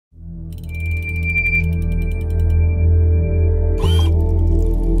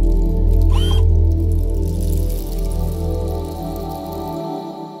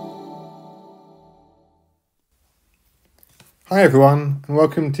Hi everyone, and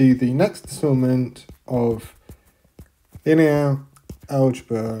welcome to the next installment of Linear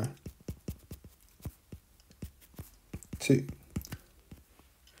Algebra II.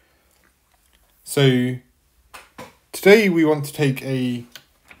 So today we want to take a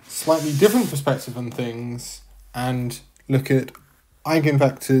slightly different perspective on things and look at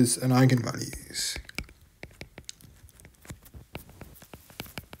eigenvectors and eigenvalues.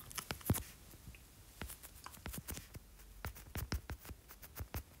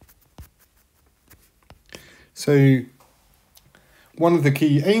 So one of the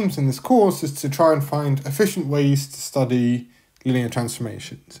key aims in this course is to try and find efficient ways to study linear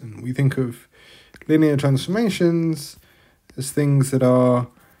transformations. And we think of linear transformations as things that are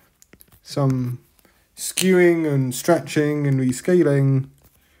some skewing and stretching and rescaling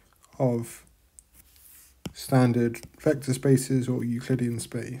of standard vector spaces or Euclidean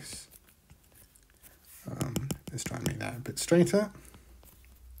space. Let's try and make that a bit straighter.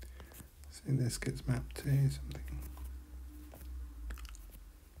 So this gets mapped to something.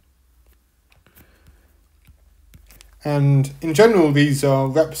 And in general, these are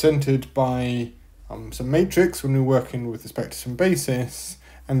represented by some matrix when we're working with respect to some basis.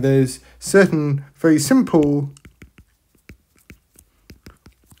 And there's certain very simple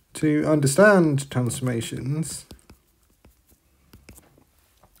to understand transformations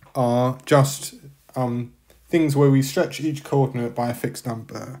are just things where we stretch each coordinate by a fixed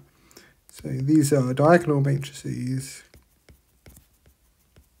number. So these are diagonal matrices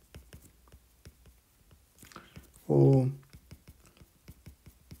or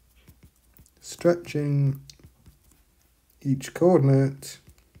stretching each coordinate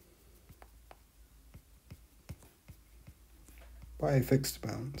by a fixed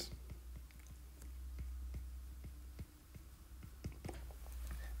amount.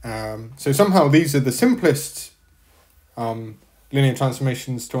 So somehow these are the simplest linear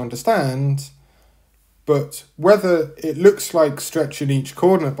transformations to understand, but whether it looks like stretching each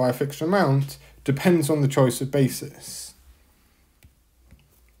coordinate by a fixed amount depends on the choice of basis.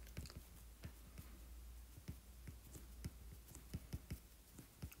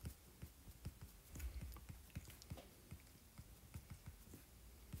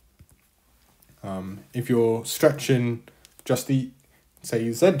 If you're stretching just the, say,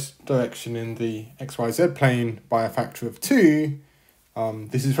 z direction in the xyz plane by a factor of 2,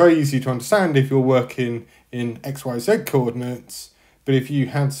 this is very easy to understand if you're working in xyz coordinates, but if you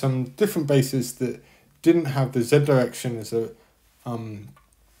had some different basis that didn't have the z direction as a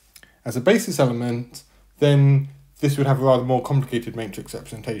basis element, then this would have a rather more complicated matrix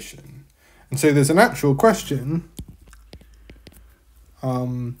representation. And so there's an actual question,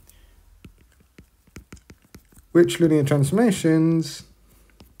 which linear transformations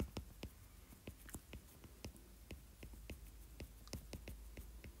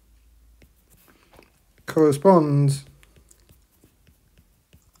correspond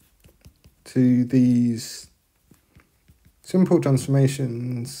to these simple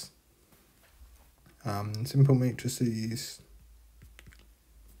transformations, simple matrices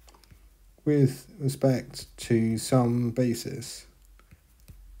with respect to some basis.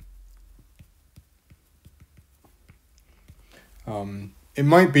 It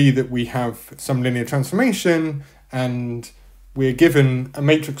might be that we have some linear transformation and we're given a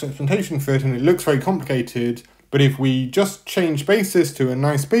matrix representation for it and it looks very complicated, but if we just change basis to a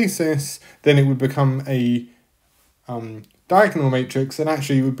nice basis, then it would become a diagonal matrix, and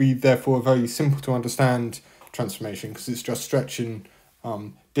actually it would be therefore a very simple to understand transformation because it's just stretching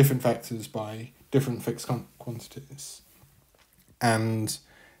different vectors by different fixed quantities. And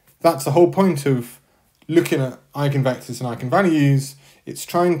that's the whole point of looking at eigenvectors and eigenvalues. It's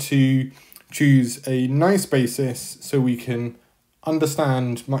trying to choose a nice basis so we can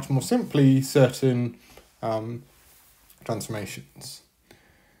understand much more simply certain transformations.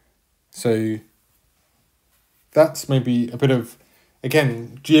 So that's maybe a bit of,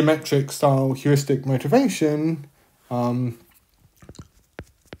 again, geometric style heuristic motivation. But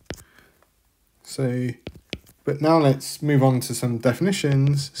now let's move on to some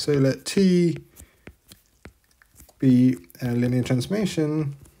definitions. So let T be a linear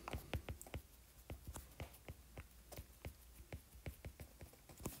transformation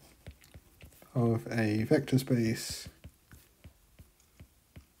of a vector space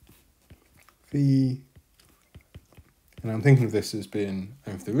V, and I'm thinking of this as being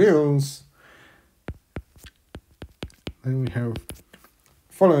over the reals. Then we have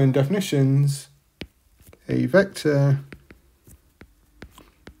following definitions: a vector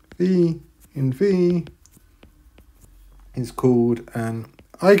V in V is called an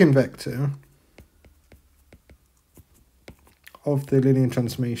eigenvector of the linear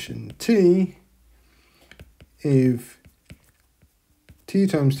transformation T if T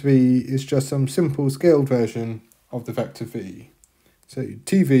times V is just some simple scaled version of the vector V. So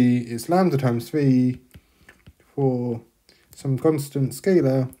TV is lambda times V for some constant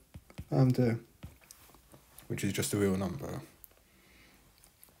scalar, lambda, which is just a real number.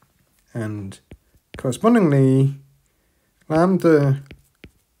 And correspondingly, lambda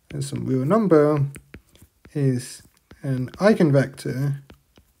as some real number is an eigenvector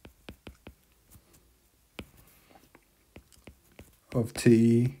of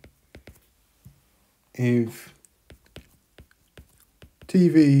T if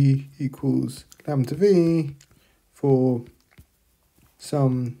TV equals lambda V for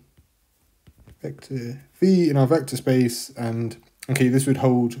some vector V in our vector space, and okay, this would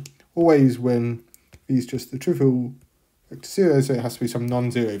hold always when V is just the trivial vector 0, so it has to be some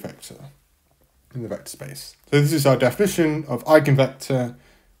non-zero vector in the vector space. So this is our definition of eigenvector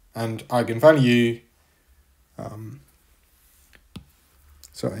and eigenvalue.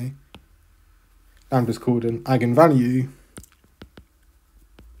 Lambda is called an eigenvalue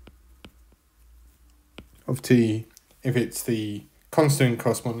of T if it's the constant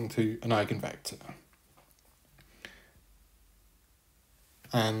corresponding to an eigenvector.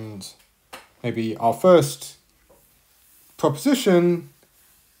 And maybe our first proposition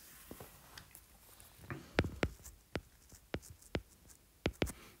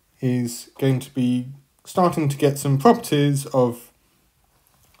is going to be starting to get some properties of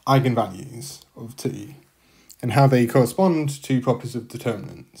eigenvalues of T and how they correspond to properties of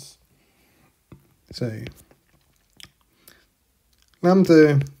determinants. So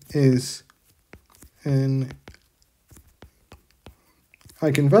lambda is an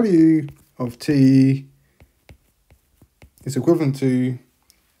eigenvalue of T is equivalent to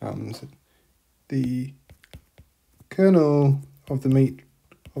the kernel of the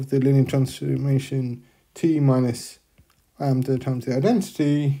linear transformation T minus lambda times the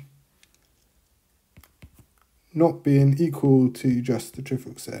identity not being equal to just the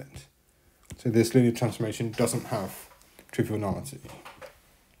trivial set. So this linear transformation doesn't have trivial nullity.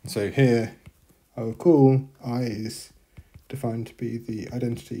 So here I will call I is defined to be the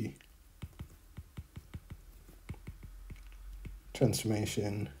identity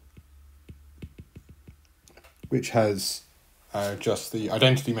transformation, which has just the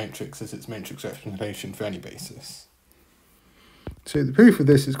identity matrix as its matrix representation for any basis. So the proof of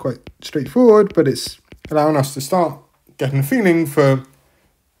this is quite straightforward, but it's allowing us to start getting a feeling for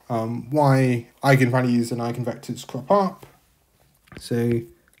why eigenvalues and eigenvectors crop up. So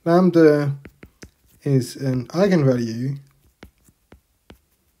lambda is an eigenvalue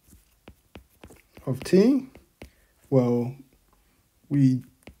of T. Well, we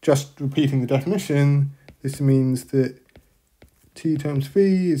just repeating the definition, this means that T times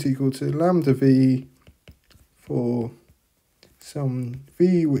V is equal to lambda V for some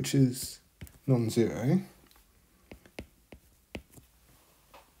V which is non-zero.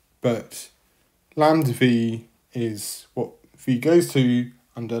 But lambda V is what V goes to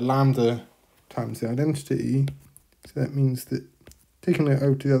under lambda times the identity. So that means that taking it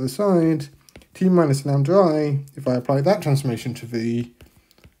over to the other side, T minus lambda I, if I apply that transformation to V,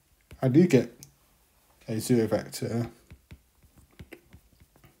 I do get a zero vector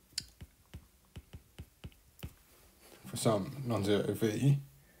for some non-zero V.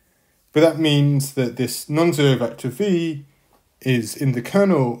 But that means that this non-zero vector V is in the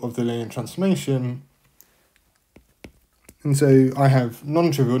kernel of the linear transformation, and so I have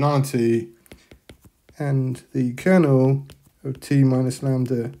non-trivial nullity, and the kernel of T minus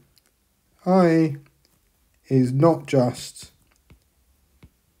lambda I is not just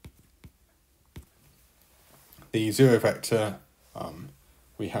the zero vector,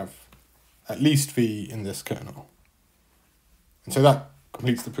 we have at least V in this kernel. And so that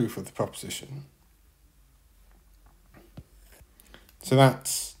completes the proof of the proposition. So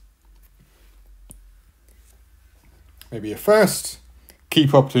that's maybe a first key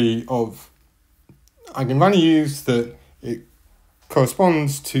property of eigenvalues, that it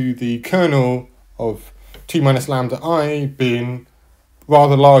corresponds to the kernel of T minus lambda I being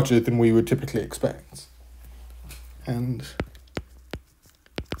rather larger than we would typically expect. And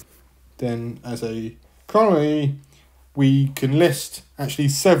then as a corollary, we can list actually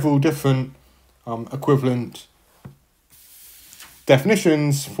several different equivalent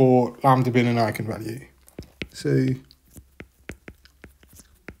definitions for lambda being an eigenvalue. So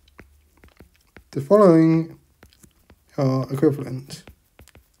the following are equivalent.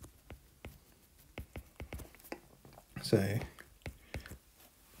 So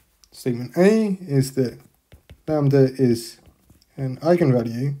statement A is that lambda is an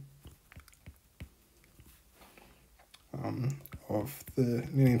eigenvalue of the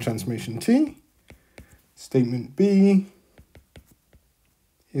linear transformation T. Statement B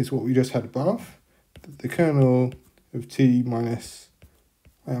is what we just had above, that the kernel of T minus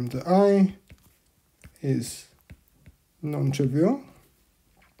lambda I is non-trivial.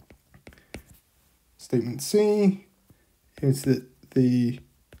 Statement C is that the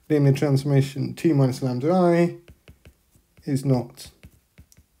linear transformation T minus lambda I is not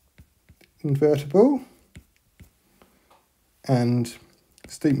invertible. And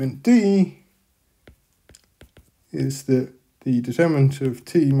statement D is that the determinant of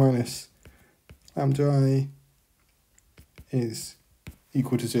T minus lambda I is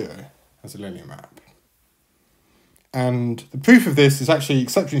equal to 0 as a linear map. And the proof of this is actually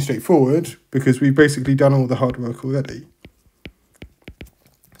exceptionally straightforward because we've basically done all the hard work already.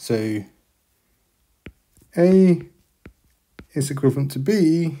 So A is equivalent to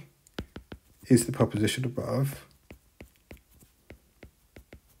B is the proposition above.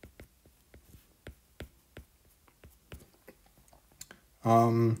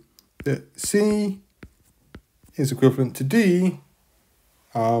 That C is equivalent to D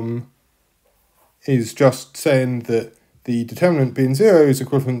is just saying that the determinant being 0 is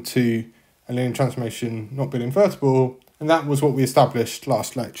equivalent to a linear transformation not being invertible, and that was what we established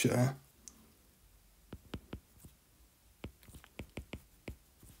last lecture.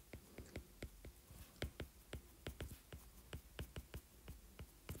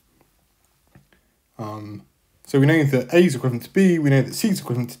 So we know that A is equivalent to B, we know that C is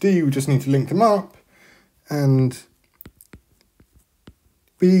equivalent to D, we just need to link them up, and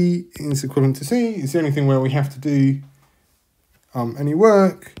B is equivalent to C is the only thing where we have to do any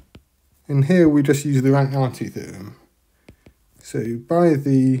work, and here we just use the rank nullity theorem. So by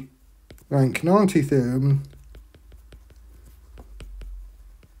the rank nullity theorem,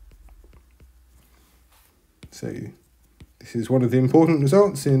 so this is one of the important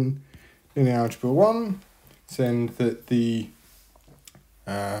results in linear algebra 1, saying that the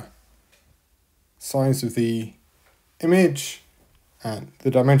size of the image and the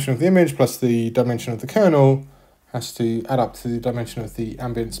dimension of the image plus the dimension of the kernel has to add up to the dimension of the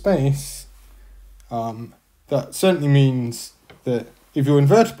ambient space. That certainly means that if you're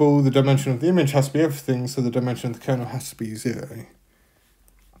invertible, the dimension of the image has to be everything, so the dimension of the kernel has to be 0.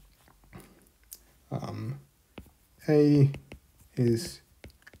 A is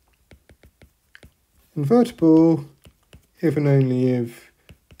invertible if and only if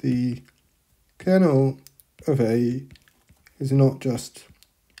the kernel of A is not just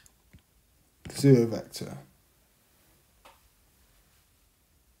the 0 vector.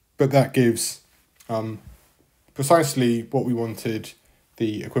 But that gives precisely what we wanted,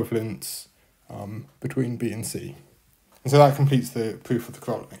 the equivalence between B and C. And so that completes the proof of the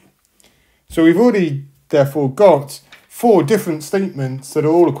corollary. So we've already therefore got 4 different statements that are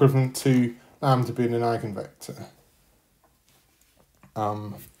all equivalent to lambda being an eigenvector.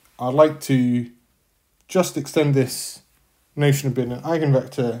 I'd like to just extend this notion of being an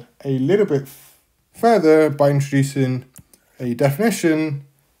eigenvector a little bit further by introducing a definition,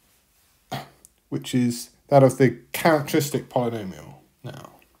 which is that of the characteristic polynomial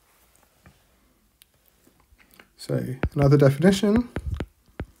now. So another definition,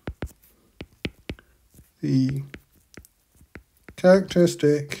 the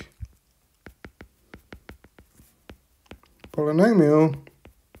characteristic polynomial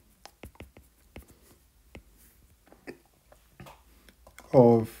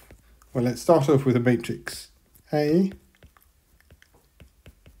of, well, let's start off with a matrix A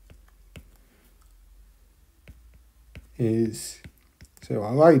is, so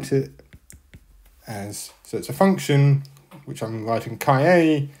I'll write it as, so it's a function which I'm writing chi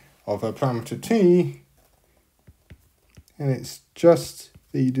A of a parameter t, and it's just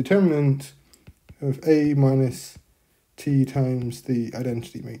the determinant of A minus t times the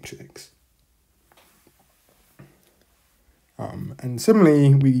identity matrix. And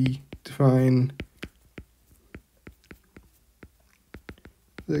similarly, we define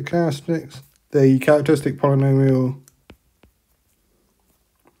the characteristic polynomial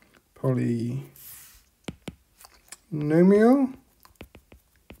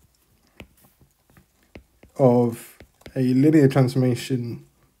of a linear transformation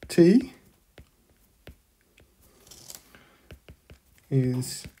T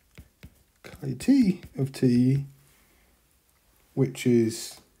is chi T of T, which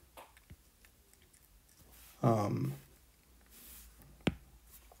is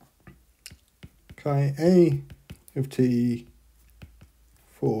chi A of T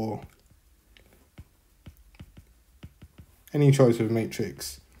for any choice of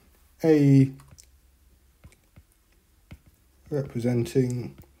matrix A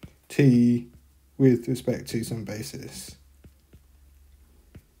representing T with respect to some basis.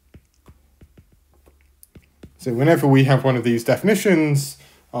 So whenever we have one of these definitions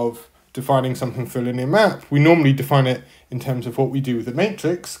of defining something for a linear map, we normally define it in terms of what we do with the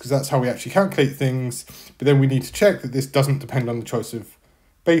matrix, because that's how we actually calculate things, but then we need to check that this doesn't depend on the choice of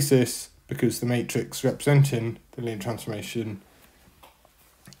basis, because the matrix representing the linear transformation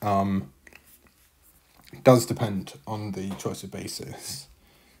does depend on the choice of basis.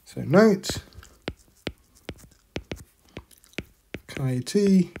 So note, chi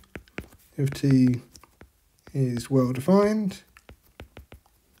t of t is well defined.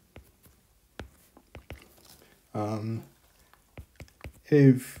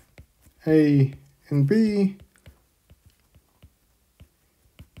 If A and B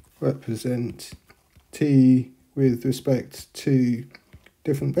represent T with respect to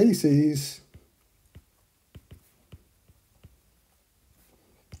different bases,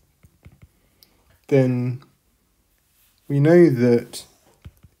 then we know that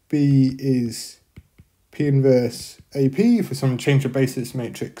B is P inverse AP for some change of basis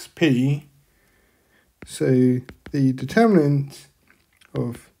matrix P. So the determinant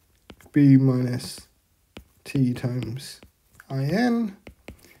of B minus T times In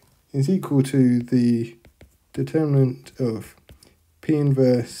is equal to the determinant of P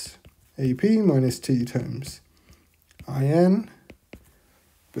inverse AP minus T times In.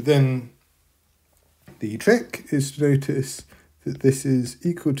 But then the trick is to notice that this is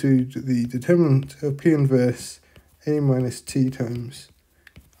equal to the determinant of P inverse A minus T times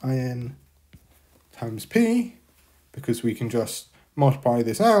In times P, because we can just multiply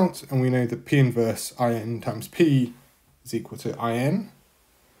this out and we know that P inverse In times P is equal to In.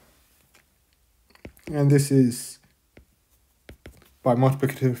 And this is, by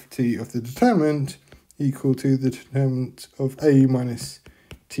multiplicativity of the determinant, equal to the determinant of A minus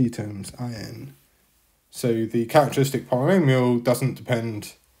T times In. So the characteristic polynomial doesn't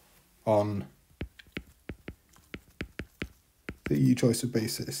depend on the choice of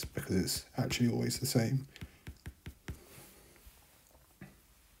basis, because it's actually always the same.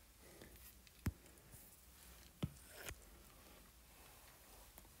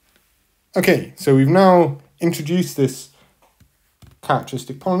 Okay, so we've now introduced this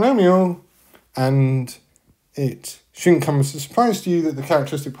characteristic polynomial, and it shouldn't come as a surprise to you that the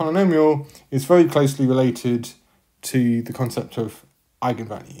characteristic polynomial is very closely related to the concept of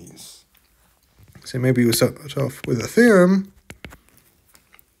eigenvalues. So maybe we'll start off with a theorem.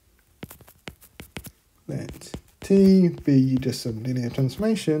 Let T be just some linear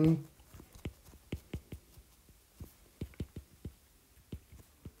transformation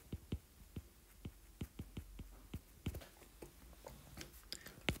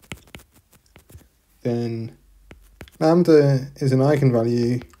then lambda is an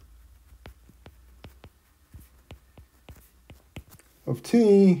eigenvalue of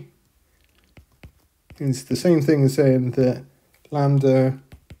T. It's the same thing as saying that lambda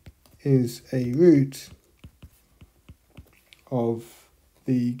is a root of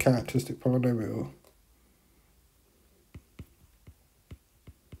the characteristic polynomial.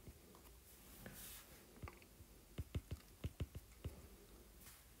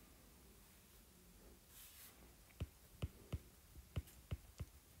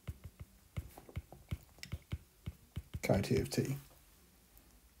 Chi t of t.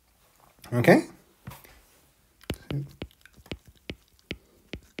 Okay?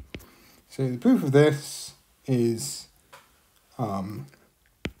 So the proof of this is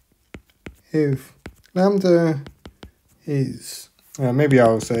if lambda is, maybe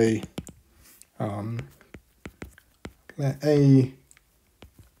I'll say let A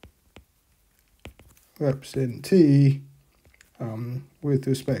represent T with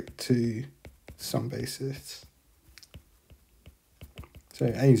respect to some basis. So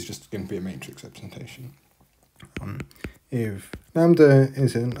A is just going to be a matrix representation. If lambda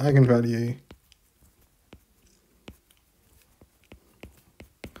is an eigenvalue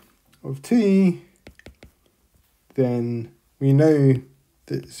of T, then we know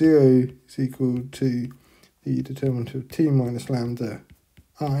that 0 is equal to the determinant of T minus lambda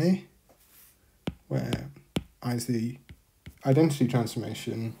I, where I is the identity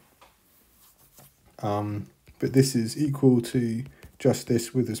transformation, but this is equal to just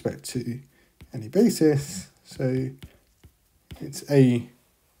this with respect to any basis, so it's A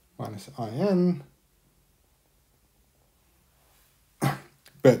minus In,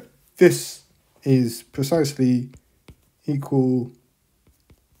 but this is precisely equal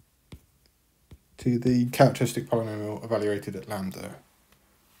to the characteristic polynomial evaluated at lambda.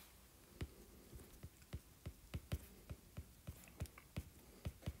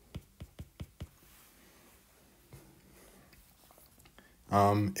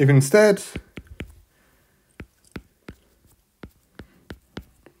 If instead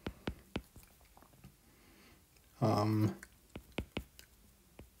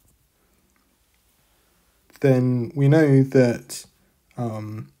then we know that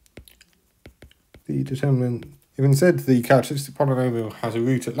the determinant, if instead the characteristic polynomial has a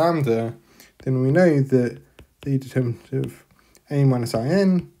root at lambda, then we know that the determinant of a minus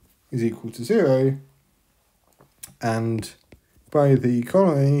in is equal to 0, and by the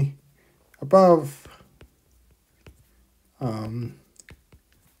corollary above,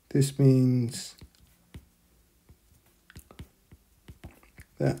 this means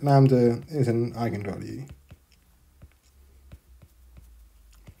that lambda is an eigenvalue.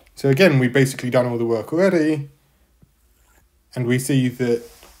 So again, we've basically done all the work already, and we see that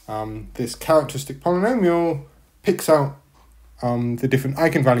this characteristic polynomial picks out the different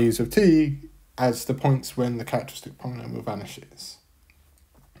eigenvalues of t as the points when the characteristic polynomial vanishes.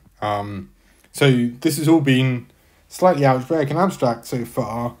 So this has all been slightly algebraic and abstract so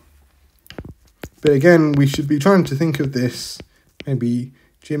far, but again, we should be trying to think of this maybe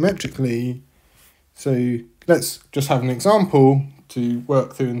geometrically. So let's just have an example to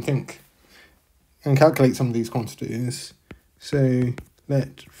work through and think and calculate some of these quantities. So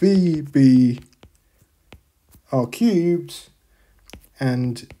let v be r cubed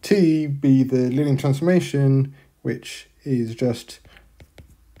and t be the linear transformation, which is just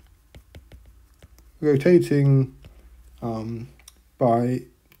rotating by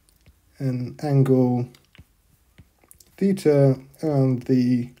an angle theta around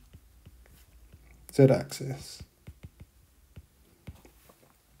the z-axis.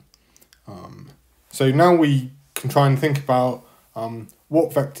 So now we can try and think about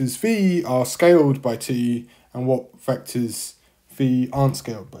what vectors v are scaled by t and what vectors v aren't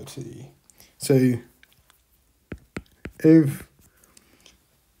scaled by t. So if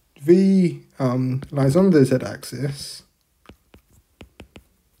v lies on the z-axis,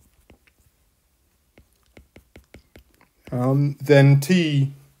 then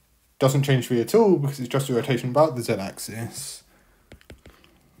t doesn't change v at all because it's just a rotation about the z-axis.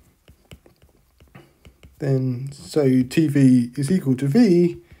 Then so tv is equal to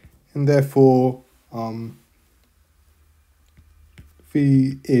v, and therefore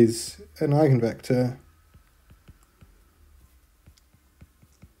v is an eigenvector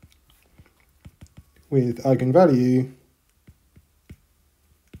with eigenvalue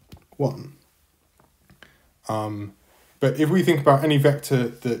 1. But if we think about any vector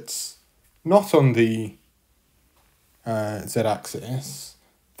that's not on the z-axis,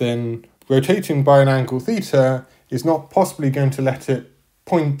 then rotating by an angle theta is not possibly going to let it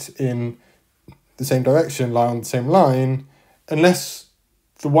point in the same direction, lie on the same line, unless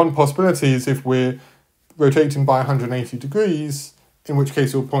the one possibility is if we're rotating by 180 degrees, in which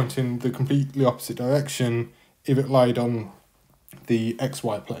case it will point in the completely opposite direction if it lied on the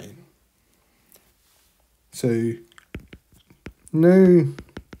xy plane. So no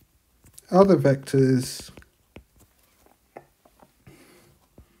other vectors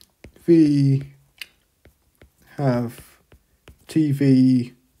v have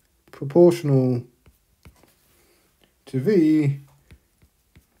tv proportional to v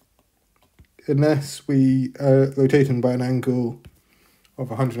unless we are rotating by an angle of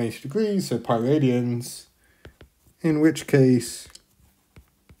 180 degrees, so pi radians, in which case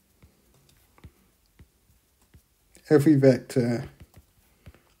every vector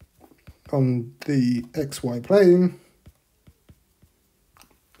on the xy plane,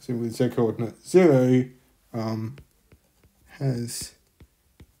 so with z coordinate 0, has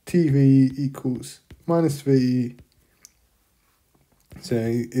tv equals minus v, so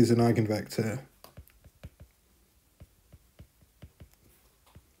is an eigenvector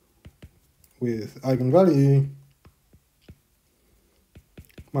with eigenvalue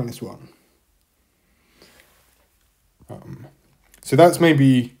minus 1. So that's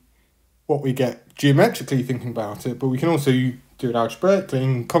maybe what we get geometrically thinking about it, but we can also do it algebraically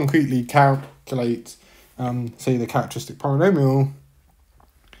and concretely calculate, say, the characteristic polynomial.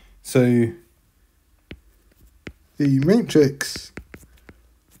 So the matrix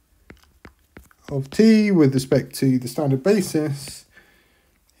of t with respect to the standard basis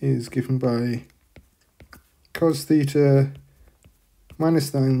is given by cos theta minus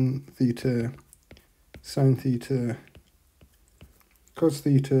sine theta, sine theta, cos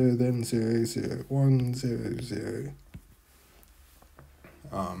theta, then 0, 0, 1, 0, 0.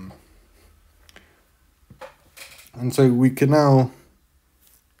 And so we can now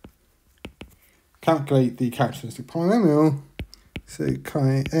calculate the characteristic polynomial. So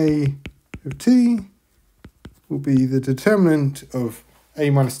chi a of t will be the determinant of a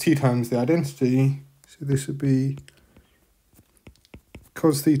minus t times the identity. So this would be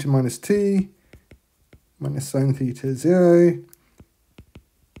cos theta minus t minus sine theta 0,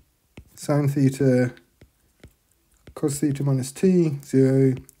 sine theta cos theta minus t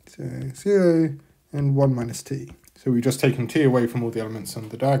 0, 0, 0, and 1 minus t. So we've just taken t away from all the elements on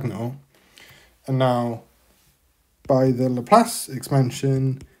the diagonal. And now, by the Laplace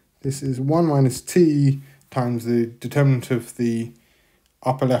expansion, this is 1 minus t times the determinant of the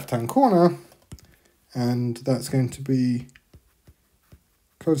upper left-hand corner, and that's going to be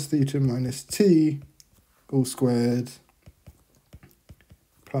cos theta minus t all squared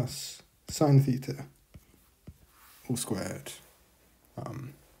plus sine theta all squared,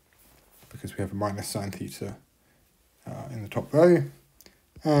 because we have a minus sine theta in the top row.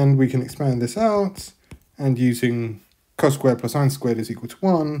 And we can expand this out, and using cos squared plus sine squared is equal to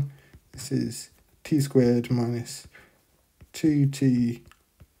 1, this is t squared minus 2t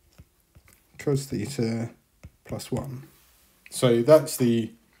cos theta plus 1. So that's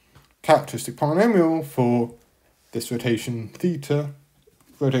the characteristic polynomial for this rotation theta,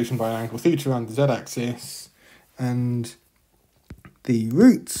 rotation by an angle theta around the z-axis, and the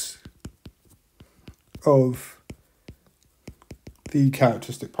roots of the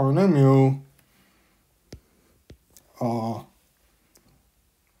characteristic polynomial are,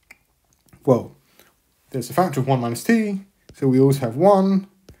 well, there's a factor of 1 minus t, so we always have 1,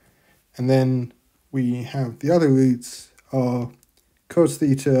 and then we have the other roots are cos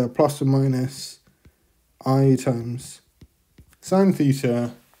theta plus or minus I times sine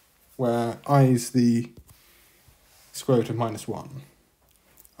theta, where I is the square root of minus 1.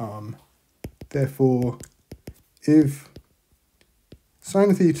 Therefore, if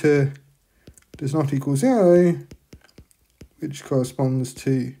sine theta does not equal 0, which corresponds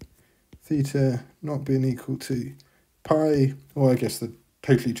to theta not being equal to pi, or I guess the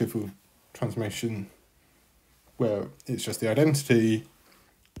totally trivial transformation where it's just the identity,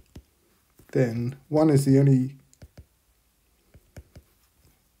 then 1 is the only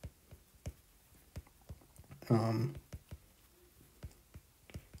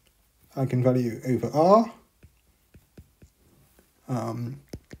eigenvalue over R.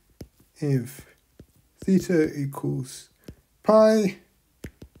 If theta equals pi,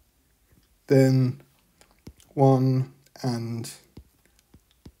 then 1 and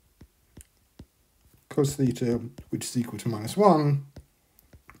cos theta, which is equal to minus 1,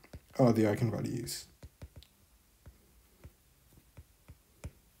 are the eigenvalues.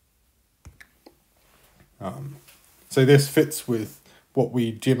 So this fits with what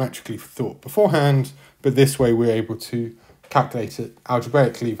we geometrically thought beforehand, but this way we're able to calculate it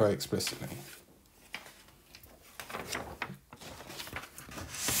algebraically very explicitly.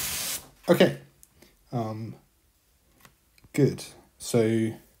 Okay, good.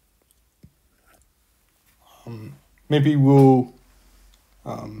 So maybe we'll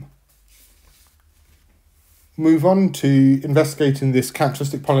move on to investigating this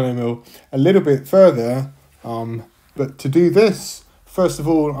characteristic polynomial a little bit further, but to do this, first of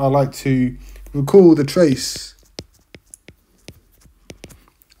all, I'd like to recall the trace.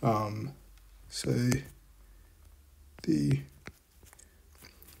 So the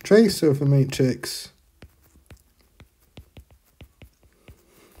trace of a matrix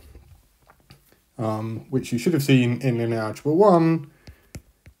which you should have seen in linear algebra 1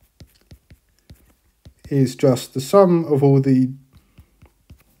 is just the sum of all the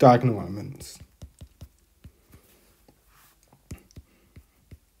diagonal elements.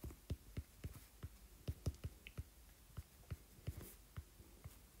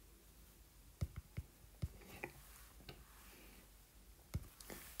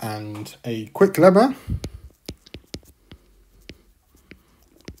 And a quick lemma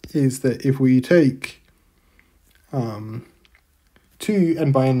is that if we take two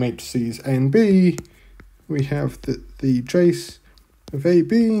n by n matrices A and B, we have that the trace of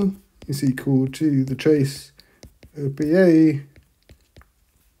AB is equal to the trace of BA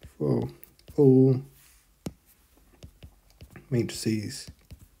for all matrices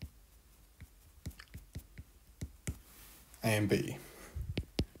A and B.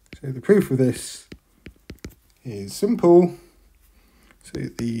 So the proof of this is simple. So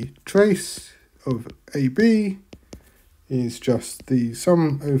the trace of AB is just the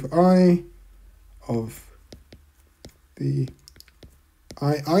sum over I of the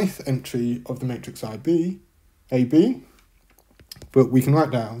ith entry of the matrix AB, but we can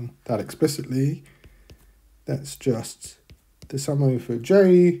write down that explicitly. that's just the sum over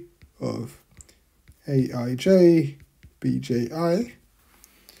j of aij, bji.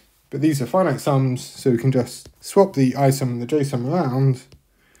 But these are finite sums, so we can just swap the I sum and the j sum around.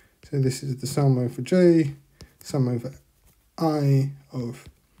 So this is the sum over j, sum over I of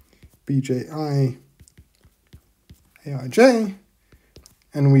bji, aij,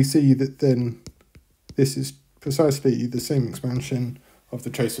 and we see that then this is precisely the same expansion of the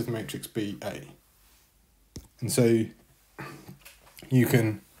trace of the matrix BA. And so you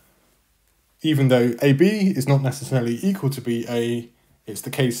can, even though AB is not necessarily equal to BA, it's the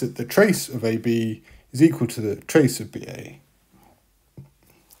case that the trace of AB is equal to the trace of BA.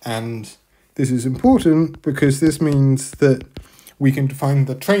 And this is important because this means that we can define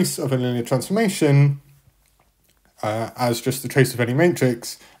the trace of a linear transformation as just the trace of any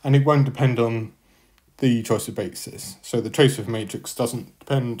matrix, and it won't depend on the choice of basis. So the trace of a matrix doesn't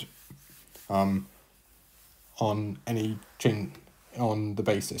depend on any change on the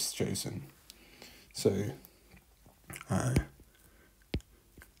basis chosen. So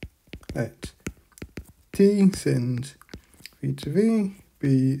let T send V to V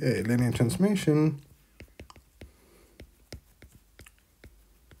be a linear transformation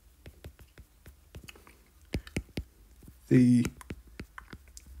the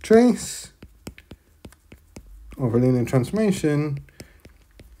trace of a linear transformation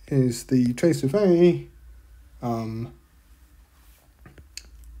is the trace of A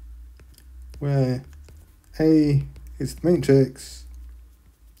where A is the matrix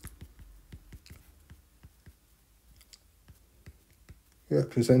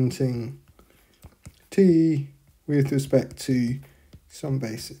representing T with respect to some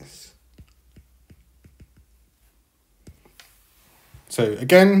basis. So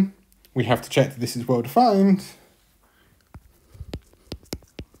again, we have to check that this is well defined.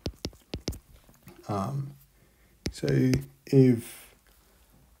 So if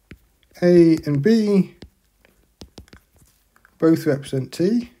A and B both represent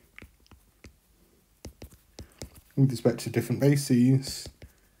T with respect to different bases,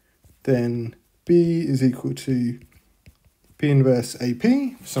 then B is equal to P inverse AP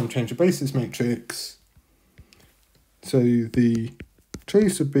for some change of basis matrix. So the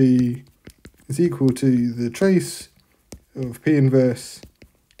trace of B is equal to the trace of P inverse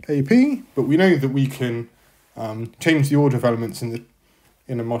AP, but we know that we can change the order of elements in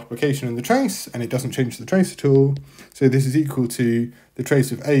a multiplication in the trace, and it doesn't change the trace at all. So this is equal to the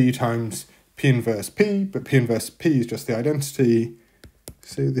trace of A times P inverse P, but P inverse P is just the identity,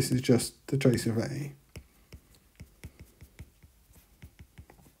 so this is just the trace of A.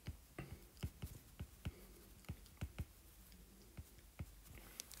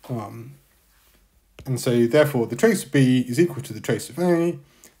 And so therefore the trace of B is equal to the trace of A,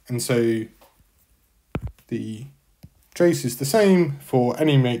 and so the trace is the same for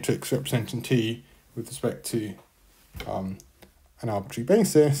any matrix representing T with respect to an arbitrary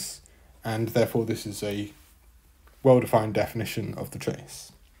basis, and therefore this is a well-defined definition of the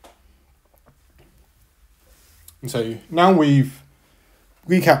trace. And so now we've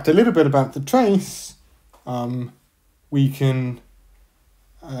recapped a little bit about the trace, we can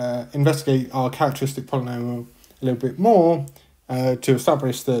investigate our characteristic polynomial a little bit more to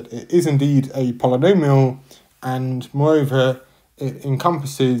establish that it is indeed a polynomial, and moreover it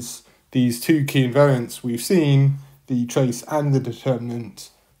encompasses these two key invariants we've seen, the trace and the determinant,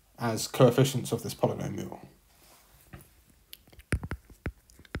 as coefficients of this polynomial.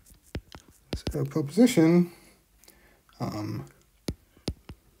 So a proposition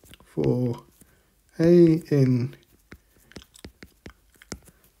for A in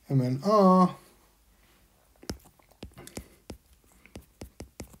MNR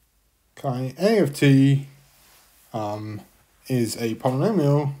chi A of T is a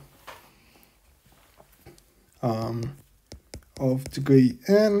polynomial of degree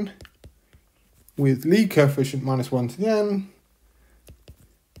n with Lie coefficient -1 to the n,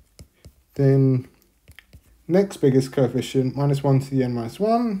 then next biggest coefficient -1 to the n minus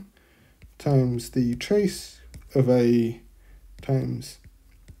 1 times the trace of A times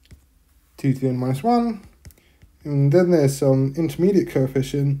 2 to the n minus 1, and then there's some intermediate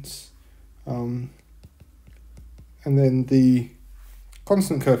coefficients, and then the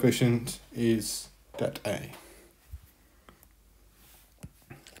constant coefficient is det A.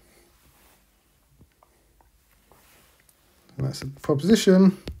 And that's a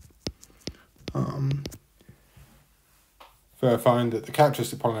proposition verifying that the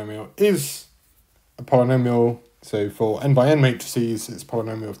characteristic polynomial is a polynomial. So for n by n matrices, it's a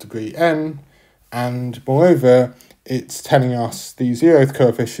polynomial of degree n, and moreover, it's telling us the zeroth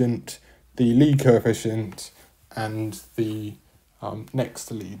coefficient, the Lie coefficient, and the next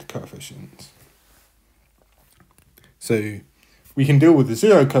to lead coefficient. So we can deal with the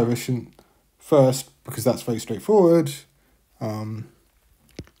 0 coefficient first because that's very straightforward. Ka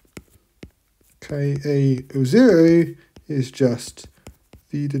of 0 is just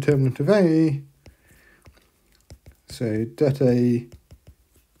the determinant of A. So det A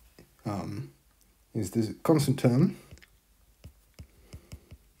is the constant term.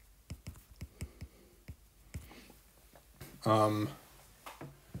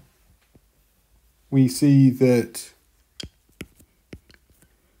 We see that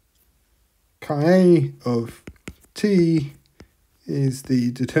Ka of T is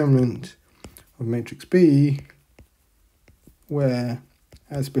the determinant of matrix B, where,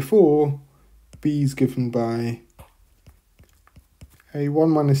 as before, B is given by A1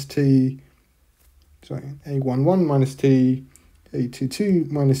 minus T, A11 minus T,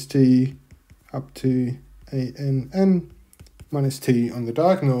 A22 minus T, up to ANN minus T on the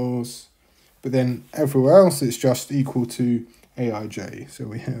diagonals, but then everywhere else it's just equal to Aij. So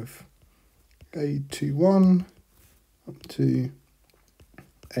we have A21 up to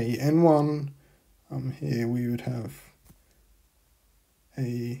AN1. Here we would have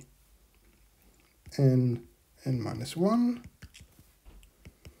ANN minus 1.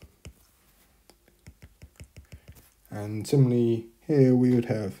 And similarly, here we would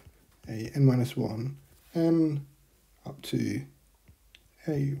have a n minus 1 n up to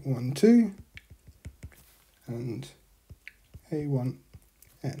a12 and a1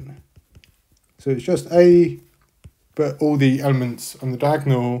 n. So it's just a, but all the elements on the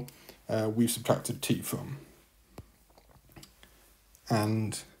diagonal we've subtracted t from.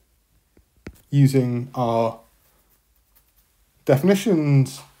 And using our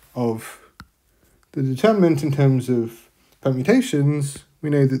definitions of the determinant in terms of permutations, we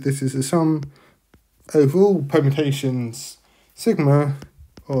know that this is a sum over all permutations sigma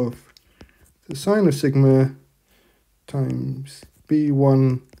of the sine of sigma times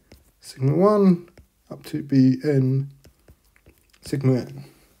b1 sigma 1 up to bn sigma n.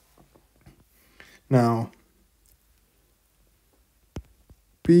 Now,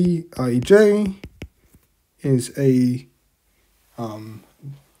 Bij is a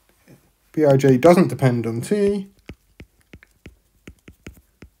Bij doesn't depend on t.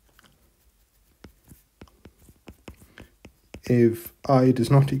 If I does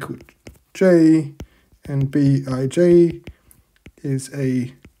not equal j, and Bij is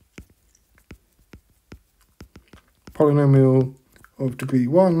a polynomial of degree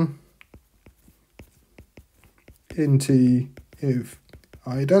 1 in t if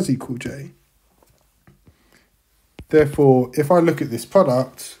I does equal j. Therefore, if I look at this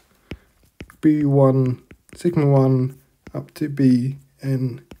product, b1 sigma 1 up to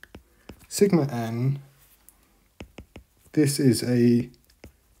bn sigma n, this is a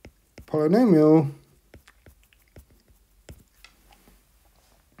polynomial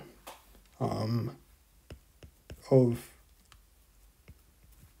of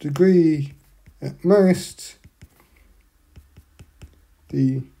degree at most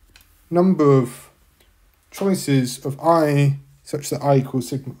the number of choices of I such that I equals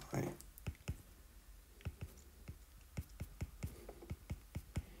sigma I.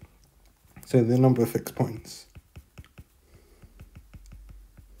 So the number of fixed points.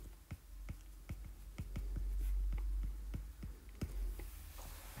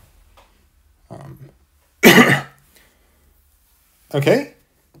 Okay,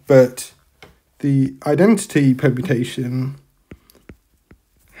 but the identity permutation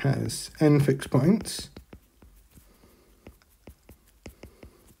has n fixed points,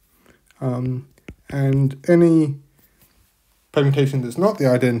 and any permutation that's not the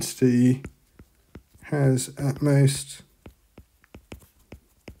identity has at most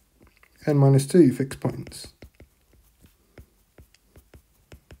n minus 2 fixed points.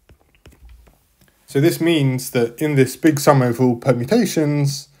 So this means that in this big sum over all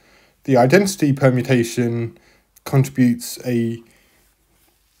permutations, the identity permutation contributes a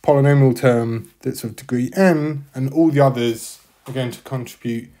polynomial term that's of degree n, and all the others are going to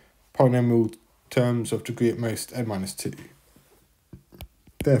contribute polynomial terms of degree at most n minus 2.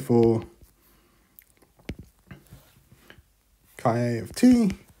 Therefore, chi a of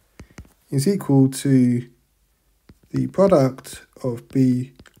t is equal to the product of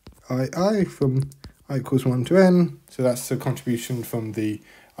bii from I equals 1 to n, so that's the contribution from the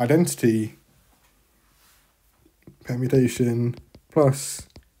identity permutation plus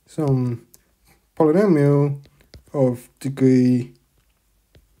some polynomial of degree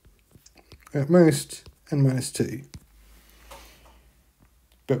at most n minus 2.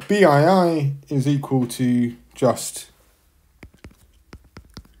 But bii is equal to just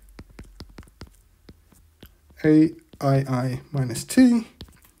AII minus T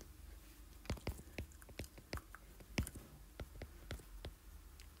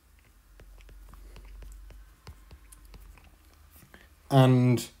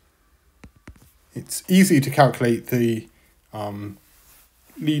and it's easy to calculate the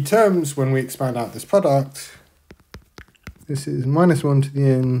lead terms when we expand out this product. This is minus 1 to the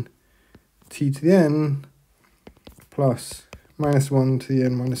n t to the n plus minus 1 to the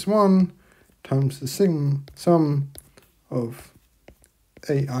n minus 1 times the sum of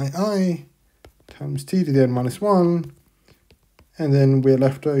AII times t to the n minus 1, and then we're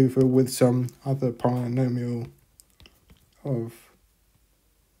left over with some other polynomial of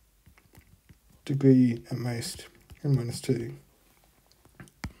degree at most n minus 2.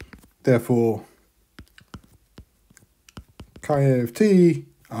 Therefore, chi of t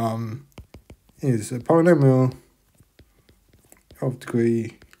is a polynomial of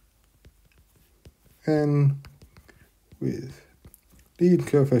degree n with lead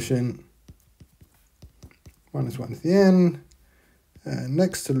coefficient minus 1 to the n, and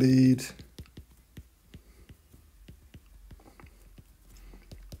next to lead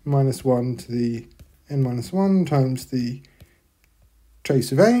minus 1 to the n minus 1 times the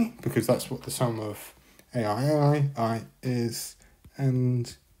trace of a, because that's what the sum of I is,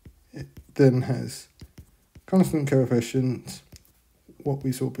 and it then has constant coefficient. What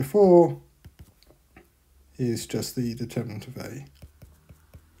we saw before is just the determinant of a.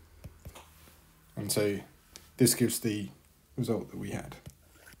 And so this gives the result that we had.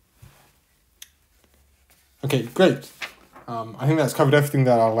 Okay, great. I think that's covered everything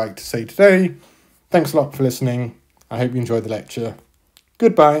that I'd like to say today. Thanks a lot for listening. I hope you enjoyed the lecture.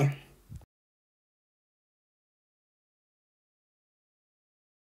 Goodbye.